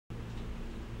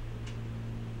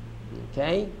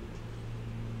Okay?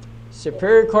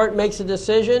 Superior Court makes a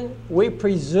decision. We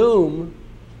presume,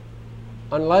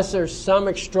 unless there's some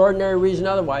extraordinary reason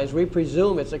otherwise, we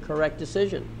presume it's a correct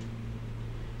decision.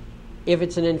 If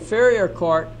it's an inferior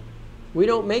court, we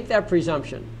don't make that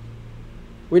presumption.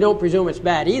 We don't presume it's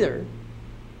bad either.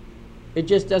 It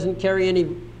just doesn't carry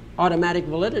any automatic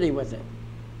validity with it.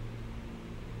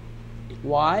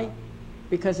 Why?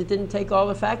 Because it didn't take all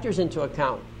the factors into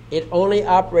account. It only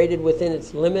operated within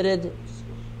its limited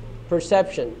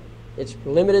perception, its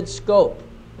limited scope.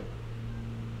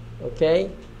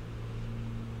 Okay?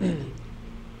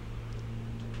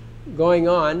 Going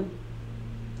on,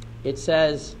 it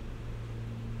says,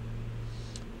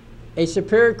 a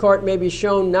superior court may be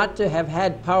shown not to have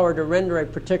had power to render a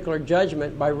particular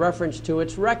judgment by reference to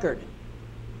its record.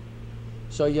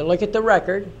 So you look at the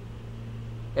record,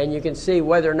 and you can see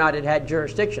whether or not it had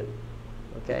jurisdiction.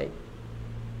 Okay?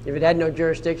 If it had no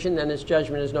jurisdiction, then its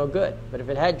judgment is no good. But if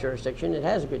it had jurisdiction, it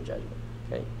has a good judgment.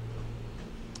 Okay?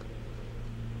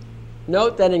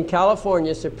 Note that in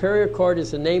California, superior court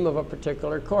is the name of a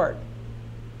particular court.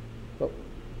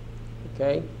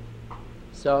 Okay?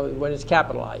 So when it's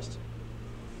capitalized.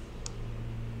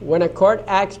 When a court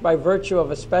acts by virtue of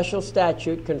a special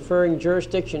statute conferring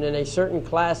jurisdiction in a certain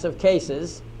class of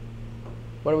cases,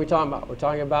 what are we talking about? We're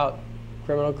talking about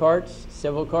criminal courts,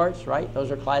 civil courts, right?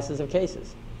 Those are classes of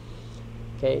cases.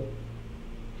 Okay?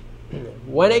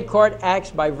 When a court acts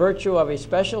by virtue of a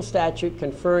special statute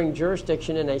conferring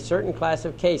jurisdiction in a certain class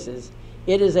of cases,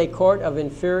 it is a court of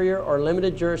inferior or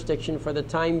limited jurisdiction for the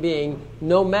time being,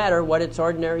 no matter what its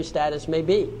ordinary status may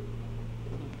be.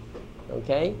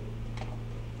 Okay?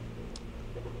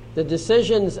 The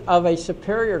decisions of a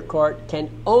superior court can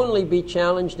only be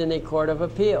challenged in a court of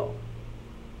appeal.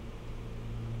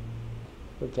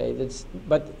 Okay,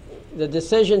 but the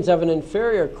decisions of an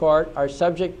inferior court are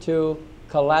subject to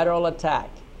collateral attack.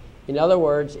 In other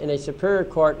words, in a superior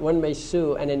court, one may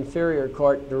sue an inferior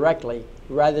court directly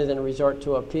rather than resort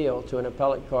to appeal to an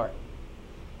appellate court.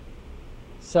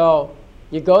 So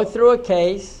you go through a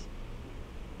case.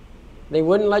 They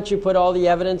wouldn't let you put all the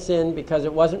evidence in because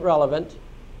it wasn't relevant,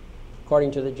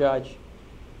 according to the judge.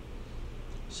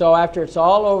 So after it's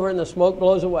all over and the smoke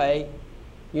blows away,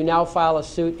 you now file a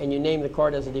suit and you name the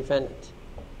court as a defendant.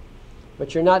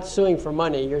 But you're not suing for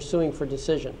money, you're suing for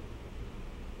decision.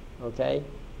 Okay?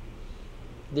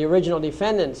 The original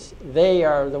defendants, they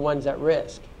are the ones at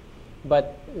risk.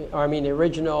 But, the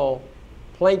original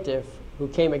plaintiff who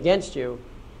came against you,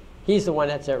 he's the one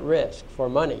that's at risk for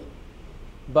money.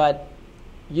 But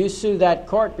you sue that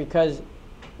court because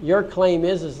your claim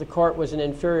is the court was an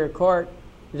inferior court,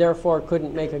 therefore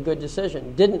couldn't make a good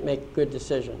decision, didn't make a good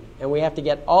decision. And we have to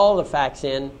get all the facts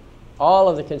in, all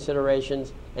of the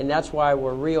considerations, and that's why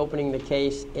we're reopening the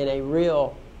case in a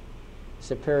real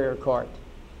superior court.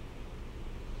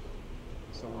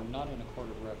 So we're not in a court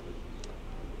of record.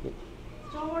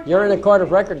 You're in a court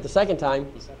of record the second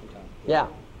time. The second time? Yeah.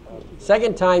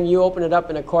 Second time you open it up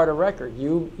in a court of record.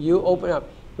 You open up.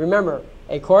 Remember,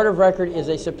 a court of record is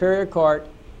a superior court.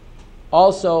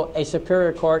 Also, a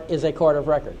superior court is a court of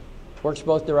record. Works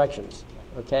both directions.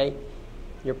 Okay?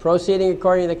 You're proceeding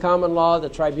according to the common law. The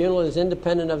tribunal is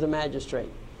independent of the magistrate.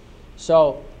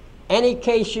 So, any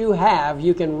case you have,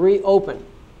 you can reopen.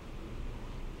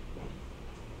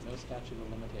 No statute of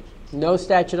limitations. No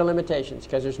statute of limitations,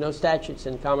 because there's no statutes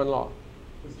in common law.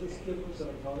 Is this different than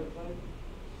a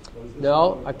counterclaim?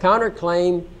 No, a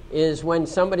counterclaim is when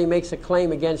somebody makes a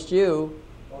claim against you.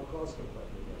 Or cross-complaint?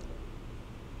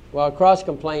 Well, a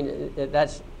cross-complaint,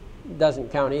 that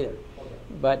doesn't count either. Okay.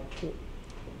 But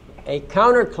a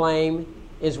counterclaim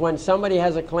is when somebody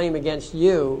has a claim against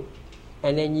you,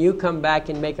 and then you come back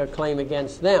and make a claim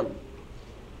against them.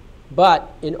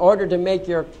 But in order to make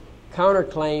your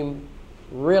counterclaim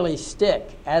really stick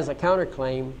as a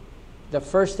counterclaim, the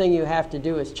first thing you have to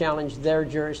do is challenge their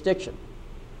jurisdiction.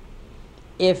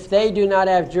 If they do not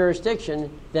have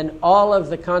jurisdiction, then all of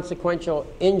the consequential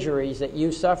injuries that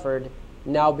you suffered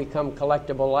now become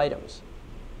collectible items.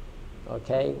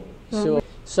 Okay? So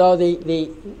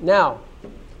now,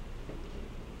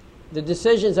 the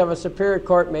decisions of a superior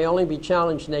court may only be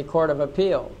challenged in a court of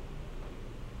appeal.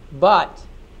 But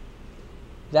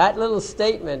that little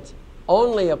statement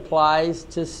only applies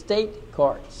to state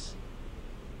courts.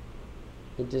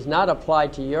 It does not apply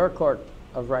to your court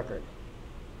of record.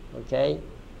 Okay?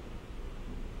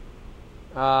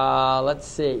 Let's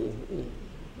see.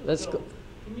 Let's go.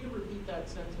 Can you repeat that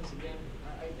sentence again?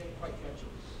 I didn't quite catch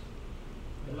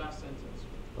it. The last sentence.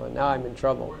 Well, now I'm in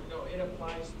trouble. No, it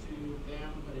applies to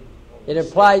them, but it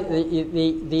applies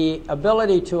the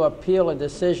ability to appeal a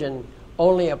decision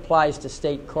only applies to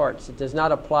state courts. It does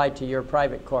not apply to your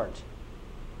private court.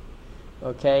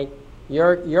 Okay?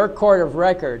 Your court of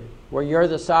record, where you're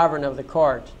the sovereign of the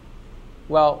court,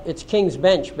 well, it's King's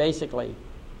Bench, basically.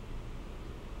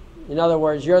 In other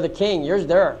words, you're the king, you're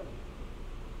there.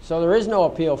 So there is no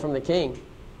appeal from the king.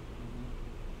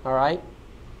 All right?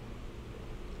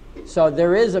 So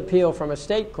there is appeal from a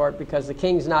state court because the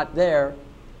king's not there.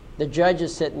 The judge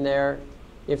is sitting there.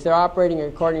 If they're operating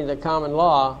according to the common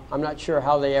law, I'm not sure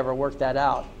how they ever work that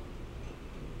out.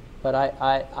 But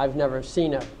I've never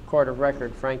seen a court of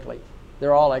record, frankly.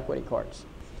 They're all equity courts.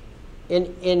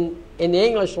 In the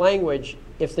English language,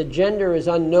 if the gender is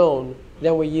unknown,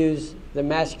 then we use the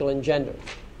masculine gender.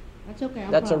 That's okay.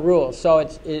 That's a rule. So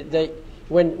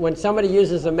when somebody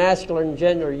uses the masculine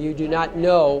gender, you do not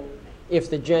know if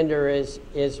the gender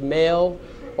is male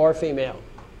or female.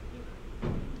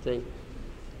 See?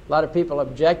 A lot of people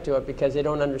object to it because they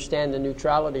don't understand the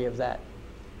neutrality of that.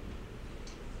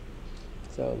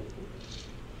 So,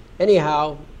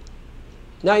 anyhow,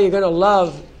 now you're going to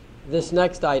love this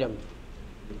next item.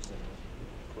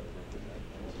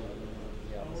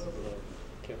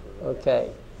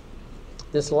 Okay.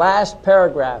 This last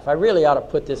paragraph, I really ought to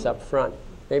put this up front.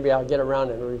 Maybe I'll get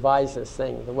around and revise this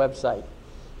thing, the website.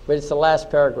 But it's the last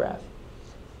paragraph.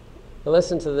 Now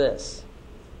listen to this.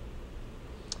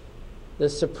 The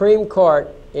Supreme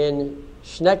Court in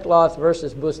Schneckloth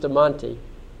versus Bustamante,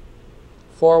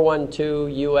 412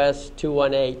 U.S.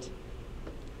 218,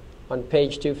 on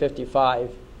page 255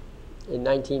 in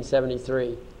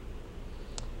 1973.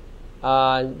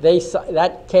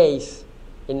 That case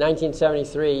in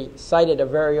 1973 cited a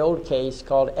very old case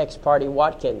called Ex parte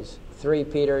Watkins, 3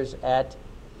 Peters at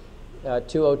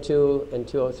 202 and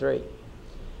 203.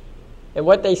 And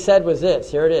what they said was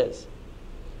this, here it is.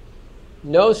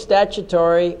 No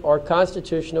statutory or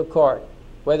constitutional court,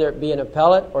 whether it be an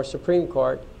appellate or Supreme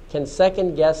Court, can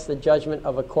second-guess the judgment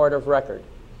of a court of record.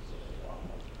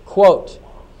 Quote,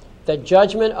 the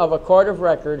judgment of a court of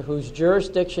record whose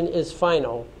jurisdiction is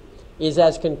final is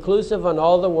as conclusive on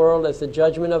all the world as the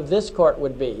judgment of this court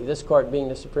would be, this court being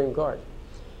the Supreme Court.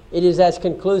 It is as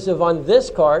conclusive on this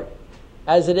court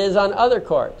as it is on other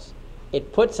courts.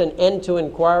 It puts an end to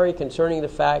inquiry concerning the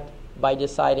fact by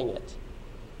deciding it.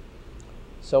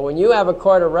 So when you have a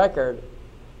court of record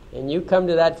and you come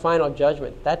to that final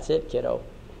judgment, that's it, kiddo.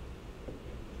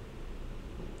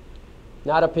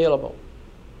 Not appealable.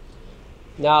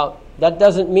 Now, that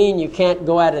doesn't mean you can't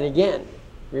go at it again.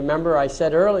 Remember, I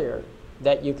said earlier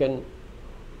that you can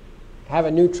have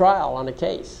a new trial on a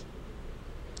case.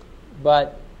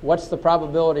 But what's the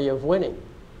probability of winning?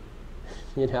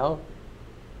 You know?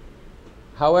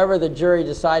 However the jury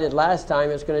decided last time,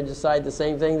 it's going to decide the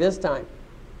same thing this time.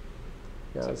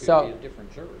 You know, so it could be a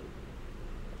different jury.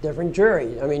 Different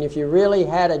jury. I mean, if you really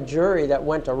had a jury that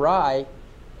went awry,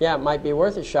 yeah, it might be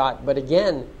worth a shot. But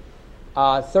again,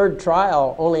 third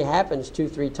trial only happens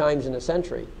 2-3 times in a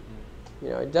century. You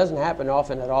know, it doesn't happen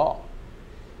often at all.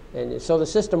 And so the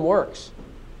system works.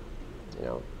 You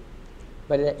know,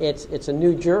 but it's a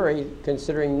new jury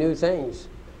considering new things.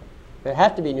 There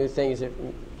have to be new things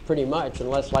pretty much,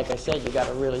 unless, like I said, you got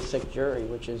a really sick jury,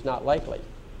 which is not likely.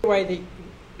 Anyway,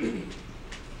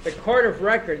 the court of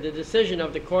record, the decision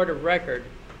of the court of record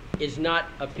is not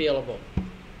appealable.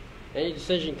 Any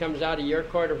decision comes out of your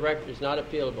court of record is not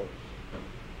appealable.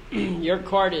 Your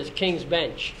court is King's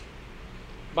Bench.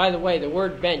 By the way, the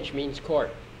word bench means court.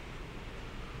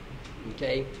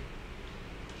 Okay?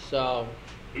 So,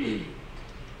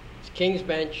 it's King's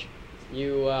Bench.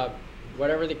 You,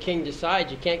 whatever the king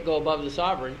decides, you can't go above the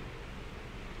sovereign.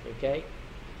 Okay?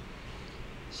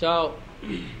 So,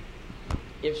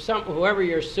 if whoever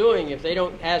you're suing, if they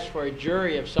don't ask for a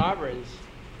jury of sovereigns,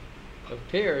 of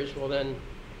peers, well then,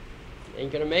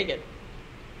 ain't gonna make it.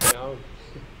 You know?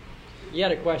 You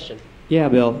had a question. Yeah,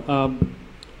 Bill.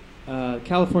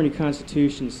 California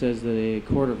Constitution says that a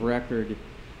court of record,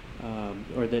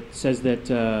 or that says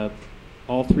that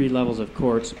all 3 levels of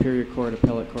court, Superior Court,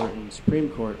 Appellate Court, and Supreme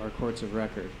Court, are courts of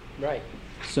record. Right.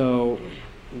 So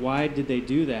why did they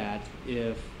do that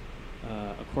if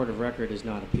a court of record is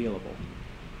not appealable?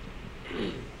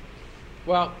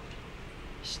 Well,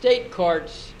 state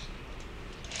courts,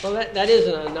 well, that is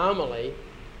an anomaly.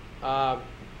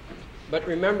 But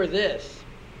remember this.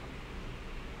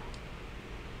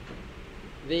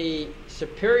 The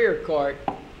Superior Court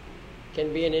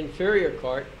can be an inferior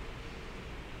court.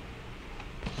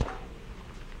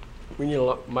 We need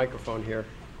a microphone here.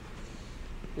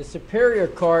 The Superior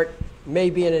Court may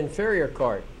be an inferior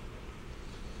court,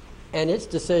 and its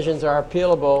decisions are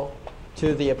appealable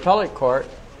to the Appellate Court,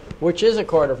 which is a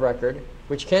court of record,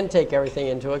 which can take everything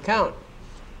into account.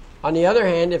 On the other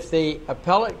hand, if the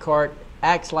appellate court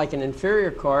acts like an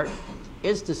inferior court,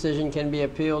 its decision can be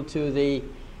appealed to the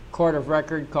court of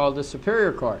record called the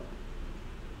superior court.